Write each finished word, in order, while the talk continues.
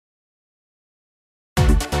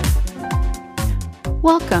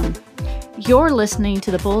Welcome. You're listening to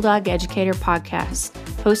the Bulldog Educator Podcast,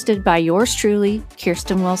 hosted by yours truly,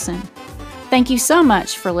 Kirsten Wilson. Thank you so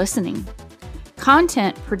much for listening.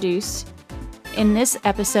 Content produced in this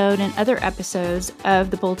episode and other episodes of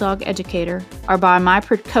the Bulldog Educator are by my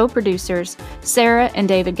co-producers, Sarah and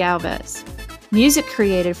David Galvez. Music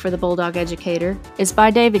created for the Bulldog Educator is by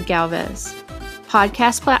David Galvez.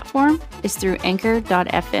 Podcast platform is through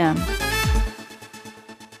anchor.fm.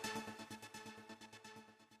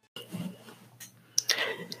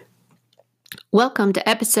 Welcome to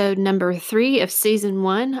episode number 3 of season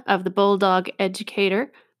 1 of the Bulldog Educator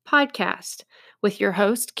podcast with your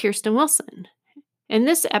host, Kirsten Wilson. In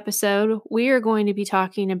this episode, we are going to be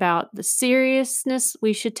talking about the seriousness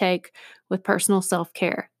we should take with personal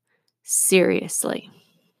self-care. Seriously.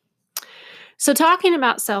 So talking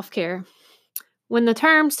about self-care, when the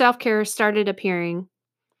term self-care started appearing,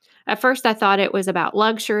 at first I thought it was about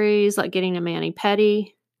luxuries like getting a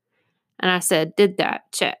mani-pedi, and I said, did that,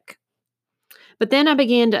 check. But then I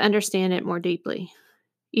began to understand it more deeply.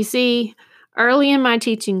 You see, early in my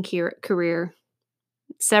teaching career,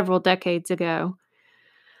 several decades ago,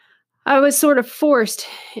 I was sort of forced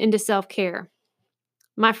into self-care.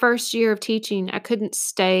 My first year of teaching, I couldn't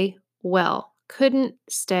stay well, couldn't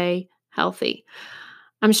stay healthy.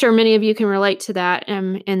 I'm sure many of you can relate to that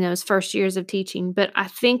in those first years of teaching, but I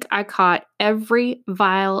think I caught every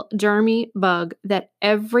vile, germy bug that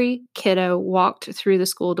every kiddo walked through the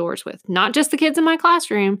school doors with. Not just the kids in my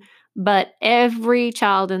classroom, but every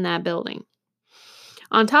child in that building.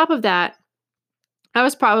 On top of that, I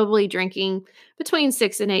was probably drinking between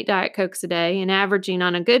 6 and 8 Diet Cokes a day and averaging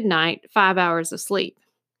on a good night 5 hours of sleep.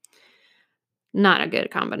 Not a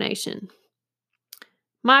good combination.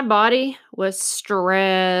 My body was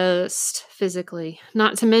stressed physically.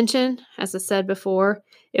 Not to mention, as I said before,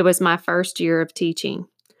 it was my first year of teaching.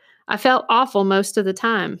 I felt awful most of the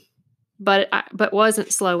time, but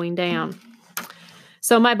wasn't slowing down.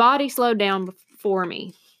 So my body slowed down for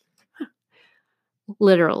me.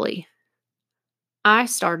 Literally. I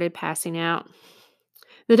started passing out.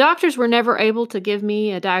 The doctors were never able to give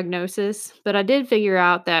me a diagnosis, but I did figure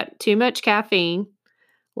out that too much caffeine,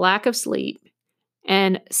 lack of sleep,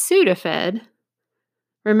 and Sudafed,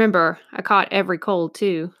 remember, I caught every cold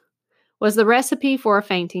too, was the recipe for a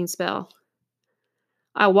fainting spell.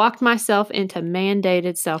 I walked myself into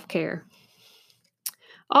mandated self-care.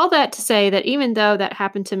 All that to say that even though that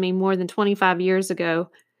happened to me more than 25 years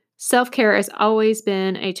ago, self-care has always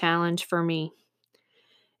been a challenge for me.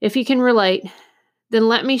 If you can relate, then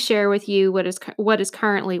let me share with you what is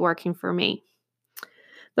currently working for me.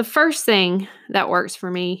 The first thing that works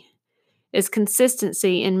for me is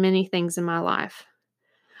consistency in many things in my life.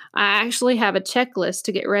 I actually have a checklist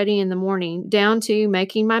to get ready in the morning, down to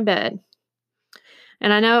making my bed.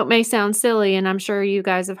 And I know it may sound silly, and I'm sure you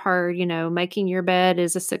guys have heard, making your bed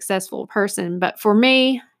is a successful person. But for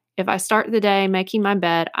me, if I start the day making my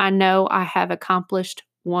bed, I know I have accomplished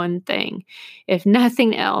one thing. If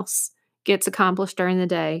nothing else gets accomplished during the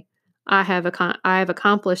day, I have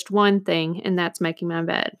accomplished one thing, and that's making my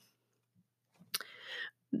bed.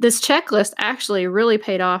 This checklist actually really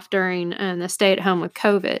paid off during the stay at home with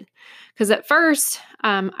COVID, because at first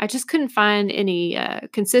I just couldn't find any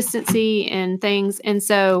consistency in things. And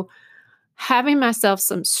so having myself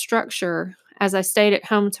some structure as I stayed at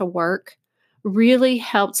home to work really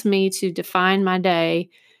helped me to define my day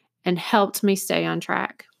and helped me stay on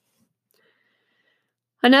track.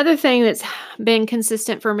 Another thing that's been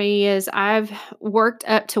consistent for me is I've worked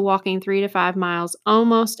up to walking 3 to 5 miles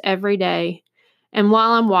almost every day. And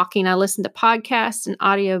while I'm walking, I listen to podcasts and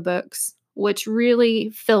audiobooks, which really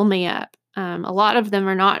fill me up. A lot of them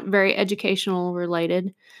are not very educational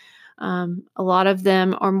related. A lot of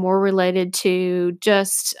them are more related to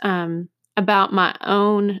just about my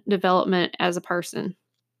own development as a person.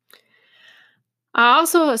 I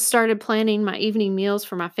also started planning my evening meals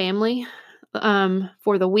for my family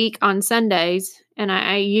for the week on Sundays, and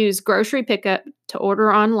I use grocery pickup to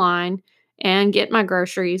order online and get my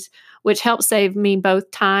groceries, which helps save me both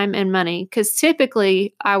time and money, because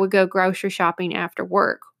typically I would go grocery shopping after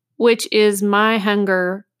work, which is my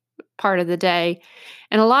hunger part of the day.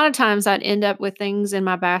 And a lot of times I'd end up with things in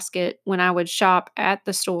my basket when I would shop at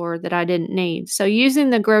the store that I didn't need. So using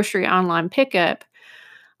the grocery online pickup,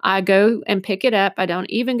 I go and pick it up. I don't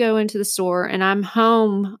even go into the store, and I'm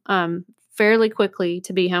home fairly quickly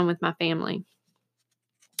to be home with my family.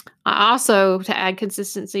 I also, to add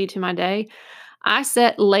consistency to my day, I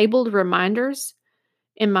set labeled reminders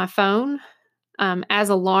in my phone as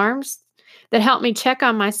alarms that help me check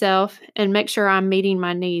on myself and make sure I'm meeting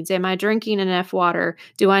my needs. Am I drinking enough water?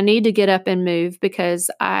 Do I need to get up and move because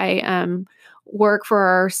I work for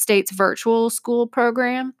our state's virtual school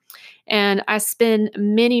program. And I spend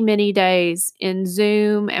many, many days in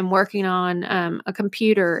Zoom and working on a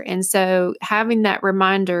computer. And so having that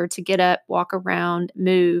reminder to get up, walk around,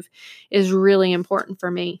 move is really important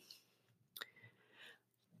for me.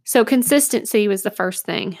 So consistency was the first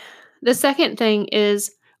thing. The second thing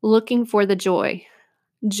is looking for the joy.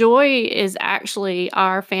 Joy is actually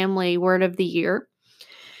our family word of the year.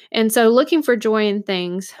 And so looking for joy in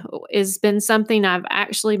things has been something I've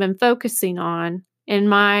actually been focusing on in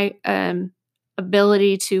my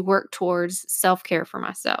ability to work towards self-care for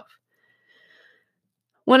myself.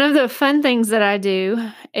 One of the fun things that I do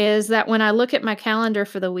is that when I look at my calendar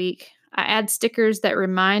for the week, I add stickers that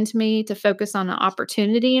remind me to focus on the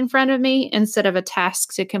opportunity in front of me instead of a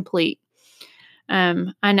task to complete.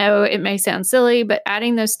 I know it may sound silly, but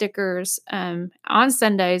adding those stickers on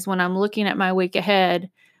Sundays when I'm looking at my week ahead,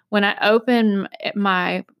 when I open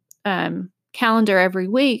my calendar every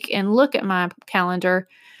week and look at my calendar,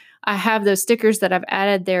 I have those stickers that I've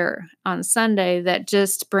added there on Sunday that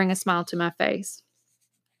just bring a smile to my face.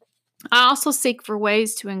 I also seek for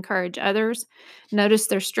ways to encourage others, notice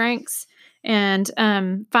their strengths, and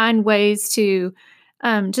find ways to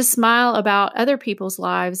just smile about other people's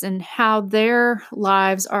lives and how their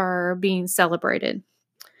lives are being celebrated.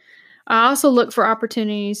 I also look for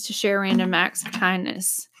opportunities to share random acts of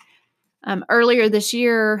kindness. Earlier this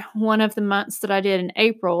year, one of the months that I did in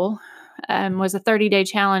April was a 30-day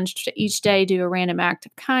challenge to each day do a random act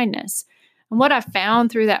of kindness. And what I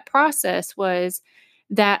found through that process was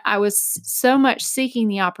that I was so much seeking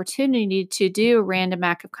the opportunity to do a random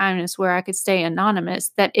act of kindness where I could stay anonymous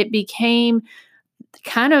that it became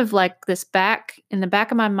kind of like this in the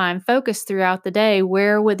back of my mind focus throughout the day.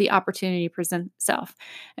 Where would the opportunity present itself?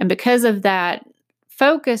 And because of that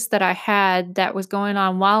focus that I had that was going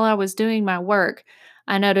on while I was doing my work,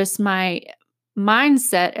 I noticed my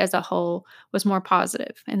mindset as a whole was more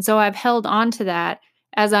positive. And so I've held on to that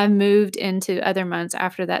as I've moved into other months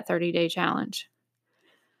after that 30-day challenge.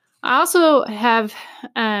 I also have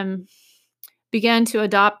begun to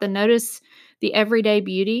adopt the notice the everyday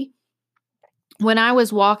beauty. When I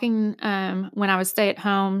was walking, when I was stay at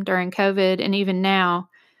home during COVID and even now,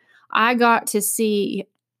 I got to see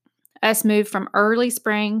us move from early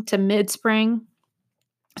spring to mid-spring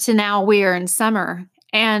to now we are in summer.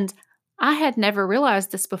 And I had never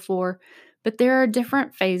realized this before, but there are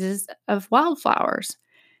different phases of wildflowers.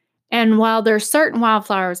 And while there's certain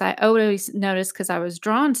wildflowers I always noticed because I was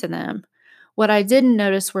drawn to them, what I didn't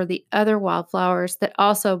notice were the other wildflowers that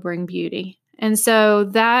also bring beauty. And so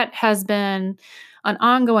that has been an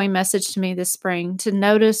ongoing message to me this spring to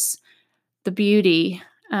notice the beauty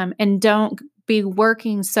and don't be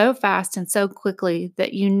working so fast and so quickly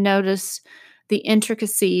that you notice the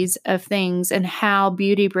intricacies of things and how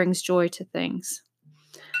beauty brings joy to things.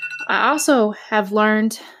 I also have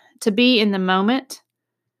learned to be in the moment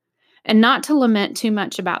and not to lament too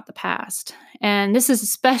much about the past. And this is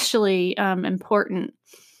especially important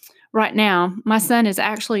right now. My son is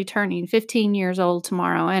actually turning 15 years old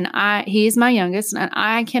tomorrow, and he is my youngest, and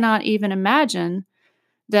I cannot even imagine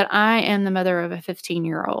that I am the mother of a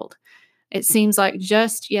 15-year-old. It seems like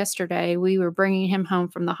just yesterday we were bringing him home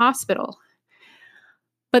from the hospital.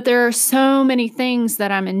 But there are so many things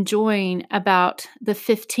that I'm enjoying about the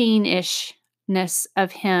 15-ish-ness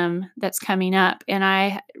of him that's coming up. And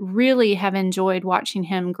I really have enjoyed watching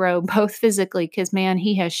him grow both physically because, man,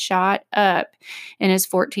 he has shot up in his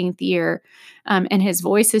 14th year and his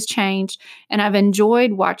voice has changed. And I've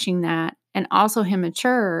enjoyed watching that and also him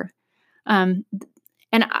mature.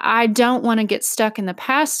 And I don't want to get stuck in the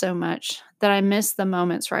past so much that I miss the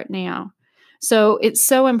moments right now. So it's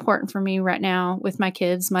so important for me right now with my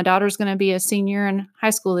kids. My daughter's going to be a senior in high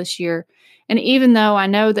school this year. And even though I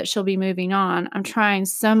know that she'll be moving on, I'm trying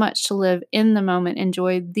so much to live in the moment,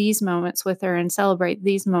 enjoy these moments with her and celebrate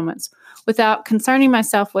these moments without concerning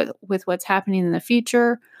myself with what's happening in the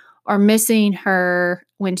future or missing her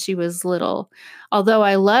when she was little. Although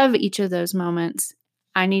I love each of those moments,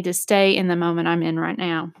 I need to stay in the moment I'm in right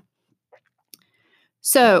now.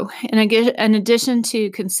 So in addition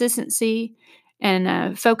to consistency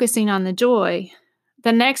and focusing on the joy,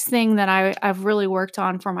 the next thing that I've really worked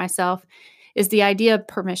on for myself is the idea of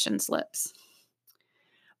permission slips.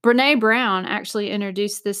 Brene Brown actually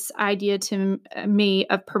introduced this idea to me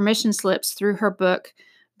of permission slips through her book,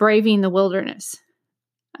 Braving the Wilderness.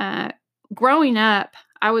 Growing up,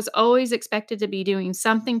 I was always expected to be doing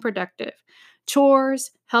something productive.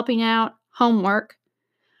 Chores, helping out, homework.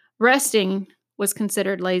 Resting was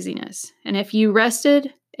considered laziness. And if you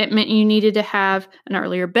rested, it meant you needed to have an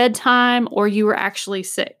earlier bedtime or you were actually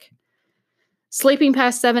sick. Sleeping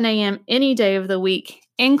past 7 a.m. any day of the week,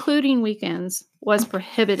 including weekends, was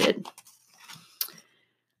prohibited.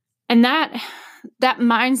 And that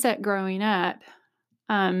mindset growing up,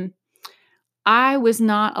 I was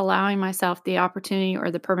not allowing myself the opportunity or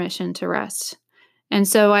the permission to rest. And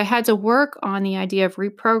so I had to work on the idea of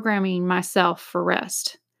reprogramming myself for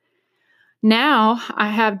rest. Now I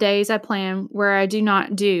have days I plan where I do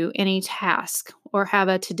not do any task or have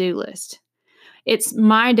a to-do list. It's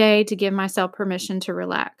my day to give myself permission to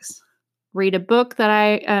relax. Read a book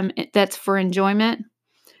that's for enjoyment.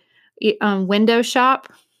 Window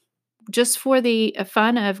shop just for the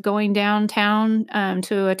fun of going downtown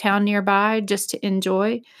to a town nearby just to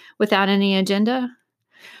enjoy without any agenda.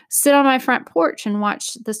 Sit on my front porch and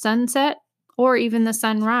watch the sunset or even the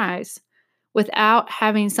sunrise without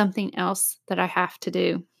having something else that I have to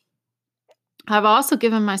do. I've also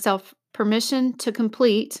given myself permission to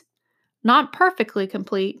complete, not perfectly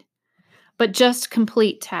complete, but just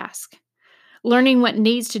complete tasks. Learning what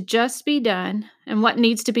needs to just be done and what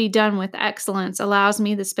needs to be done with excellence allows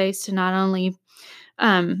me the space to not only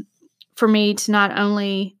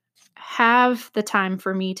have the time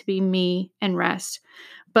for me to be me and rest,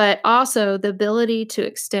 but also the ability to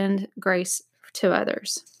extend grace to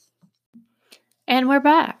others. And we're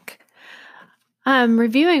back.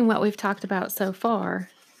 Reviewing what we've talked about so far,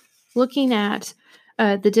 looking at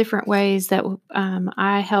the different ways that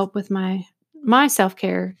I help with my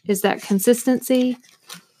self-care is that consistency,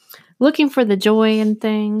 looking for the joy in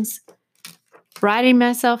things, writing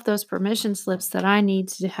myself those permission slips that I need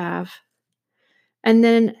to have. And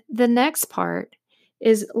then the next part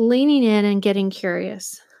is leaning in and getting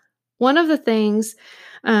curious. One of the things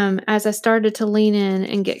as I started to lean in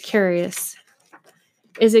and get curious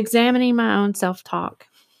is examining my own self-talk.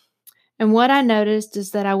 And what I noticed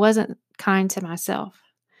is that I wasn't kind to myself.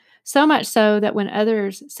 So much so that when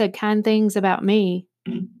others said kind things about me,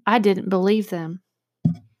 I didn't believe them.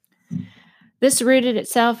 This rooted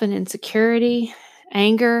itself in insecurity,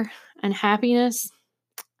 anger, unhappiness,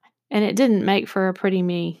 and it didn't make for a pretty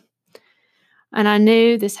me. And I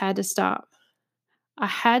knew this had to stop. I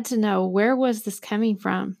had to know, where was this coming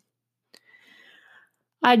from?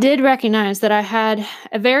 I did recognize that I had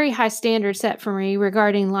a very high standard set for me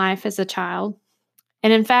regarding life as a child.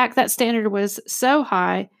 And in fact, that standard was so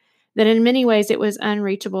high that in many ways it was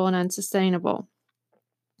unreachable and unsustainable.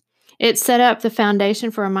 It set up the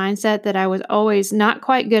foundation for a mindset that I was always not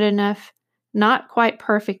quite good enough, not quite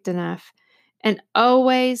perfect enough, and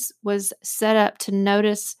always was set up to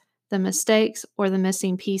notice the mistakes or the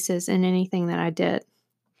missing pieces in anything that I did.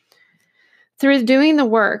 Through doing the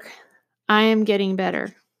work, I am getting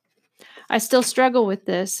better. I still struggle with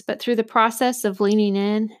this, but through the process of leaning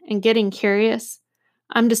in and getting curious,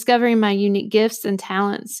 I'm discovering my unique gifts and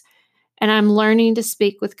talents, and I'm learning to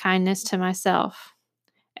speak with kindness to myself.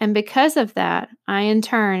 And because of that, I in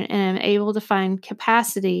turn am able to find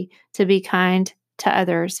capacity to be kind to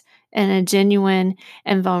others in a genuine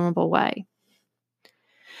and vulnerable way.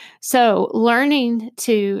 So, learning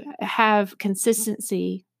to have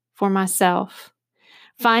consistency for myself,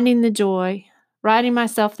 finding the joy, writing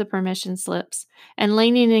myself the permission slips, and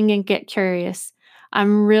leaning in and get curious,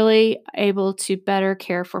 I'm really able to better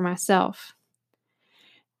care for myself.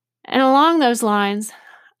 And along those lines,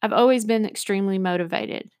 I've always been extremely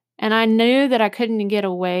motivated. And I knew that I couldn't get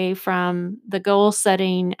away from the goal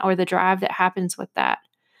setting or the drive that happens with that.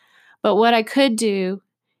 But what I could do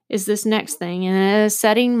is this next thing, and it is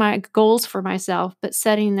setting my goals for myself, but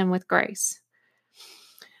setting them with grace.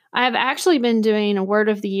 I have actually been doing a word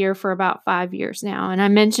of the year for about 5 years now. And I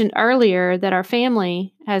mentioned earlier that our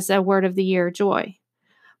family has a word of the year, joy.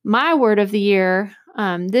 My word of the year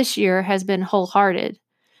this year has been wholehearted,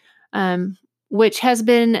 which has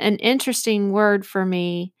been an interesting word for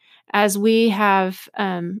me as we have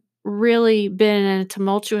really been in a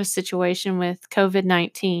tumultuous situation with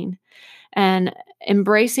COVID-19 and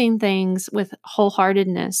embracing things with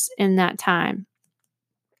wholeheartedness in that time.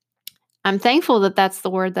 I'm thankful that that's the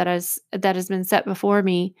word that has been set before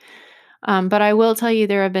me, but I will tell you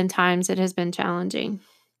there have been times it has been challenging.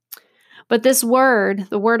 But this word,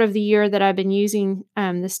 the word of the year that I've been using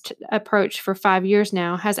this approach for 5 years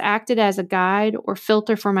now, has acted as a guide or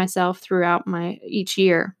filter for myself throughout each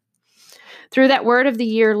year. Through that word of the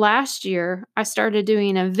year last year, I started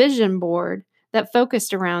doing a vision board that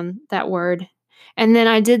focused around that word. And then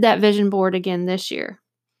I did that vision board again this year.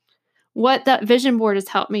 What that vision board has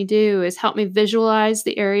helped me do is help me visualize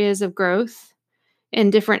the areas of growth in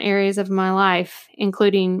different areas of my life,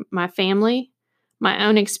 including my family, my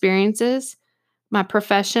own experiences, my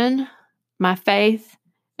profession, my faith,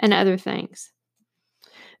 and other things.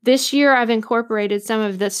 This year, I've incorporated some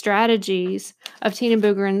of the strategies of Tina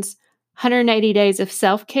Boogren's 180 Days of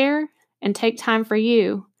Self-Care and Take Time for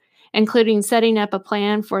You, including setting up a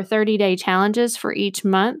plan for 30-day challenges for each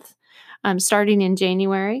month, starting in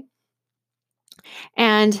January.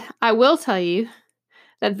 And I will tell you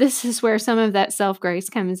that this is where some of that self-grace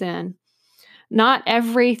comes in. Not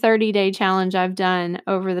every 30-day challenge I've done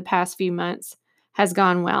over the past few months has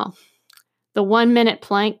gone well. The 1-minute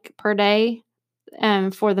plank per day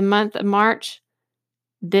for the month of March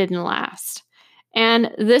didn't last.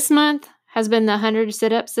 And this month has been the 100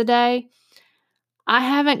 sit-ups a day. I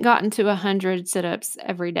haven't gotten to 100 sit-ups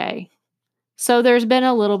every day. So there's been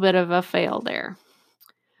a little bit of a fail there.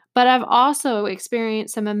 But I've also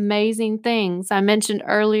experienced some amazing things. I mentioned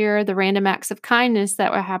earlier the random acts of kindness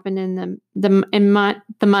that were happening in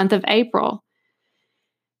the month of April.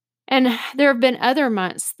 And there have been other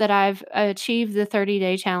months that I've achieved the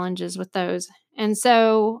 30-day challenges with those. And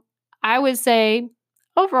so I would say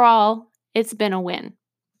overall, it's been a win.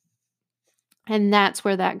 And that's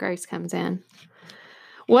where that grace comes in.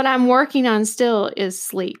 What I'm working on still is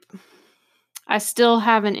sleep. I still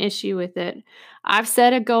have an issue with it. I've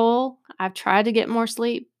set a goal. I've tried to get more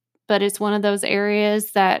sleep, but it's one of those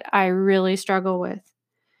areas that I really struggle with.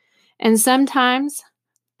 And sometimes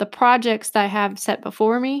the projects that I have set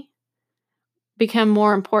before me become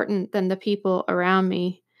more important than the people around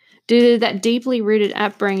me due to that deeply rooted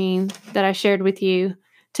upbringing that I shared with you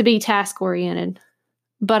to be task-oriented.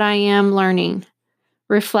 But I am learning,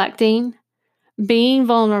 reflecting, being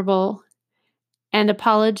vulnerable, and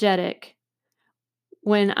apologetic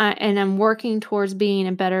when I'm working towards being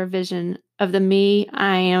a better vision of the me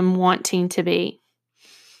I am wanting to be.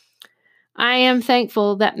 I am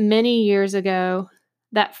thankful that many years ago,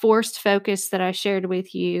 that forced focus that I shared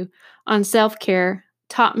with you on self-care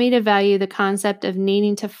taught me to value the concept of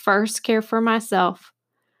needing to first care for myself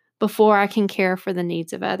before I can care for the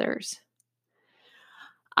needs of others.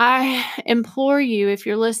 I implore you, if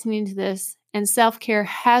you're listening to this and self-care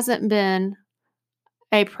hasn't been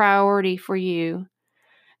a priority for you,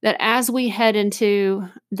 that as we head into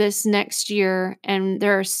this next year and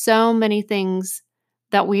there are so many things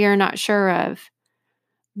that we are not sure of,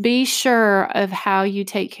 be sure of how you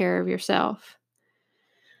take care of yourself.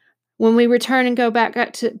 When we return and go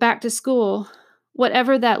back to school,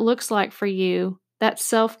 whatever that looks like for you, that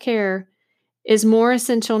self-care is more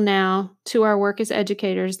essential now to our work as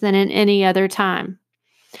educators than in any other time.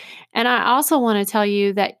 And I also want to tell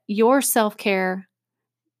you that your self-care,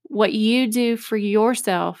 what you do for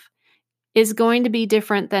yourself, is going to be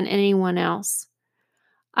different than anyone else.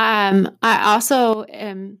 I also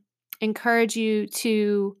encourage you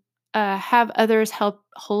to have others help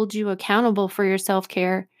hold you accountable for your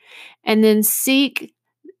self-care, and then seek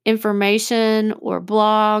information or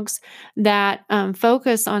blogs that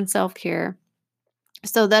focus on self-care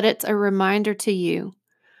so that it's a reminder to you.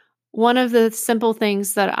 One of the simple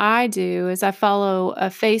things that I do is I follow a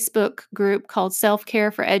Facebook group called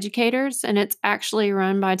Self-Care for Educators, and it's actually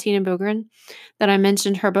run by Tina Boogren that I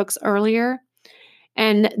mentioned her books earlier.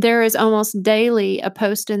 And there is almost daily a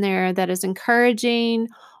post in there that is encouraging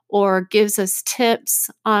or gives us tips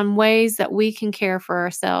on ways that we can care for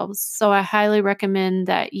ourselves. So I highly recommend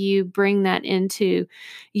that you bring that into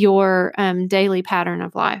your daily pattern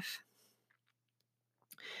of life.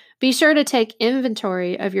 Be sure to take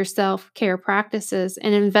inventory of your self-care practices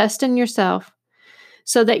and invest in yourself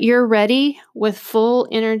so that you're ready with full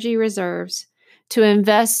energy reserves to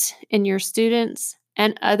invest in your students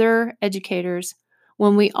and other educators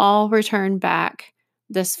when we all return back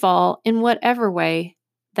this fall in whatever way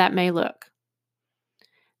that may look.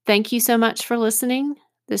 Thank you so much for listening.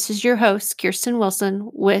 This is your host, Kirsten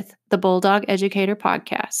Wilson, with the Bulldog Educator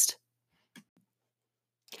Podcast.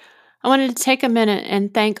 I wanted to take a minute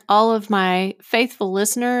and thank all of my faithful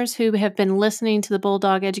listeners who have been listening to the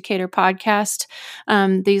Bulldog Educator Podcast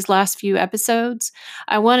these last few episodes.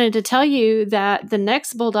 I wanted to tell you that the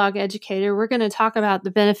next Bulldog Educator, we're going to talk about the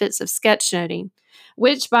benefits of sketchnoting,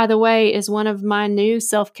 which, by the way, is one of my new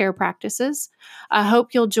self-care practices. I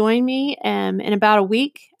hope you'll join me in about a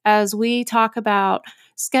week as we talk about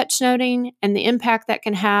sketchnoting and the impact that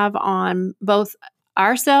can have on both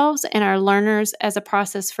ourselves and our learners as a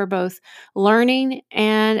process for both learning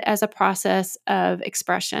and as a process of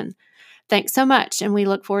expression. Thanks so much, and we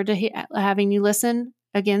look forward to having you listen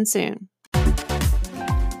again soon.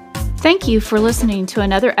 Thank you for listening to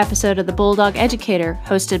another episode of the Bulldog Educator,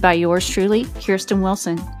 hosted by yours truly, Kirsten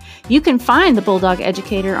Wilson. You can find the Bulldog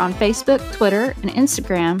Educator on Facebook, Twitter, and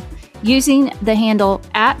Instagram using the handle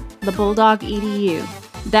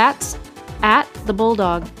 @thebulldog.edu. That's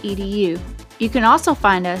 @thebulldog.edu. You can also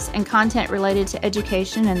find us and content related to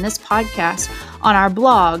education and this podcast on our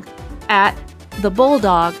blog at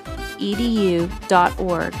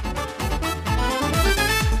thebulldog.edu.org.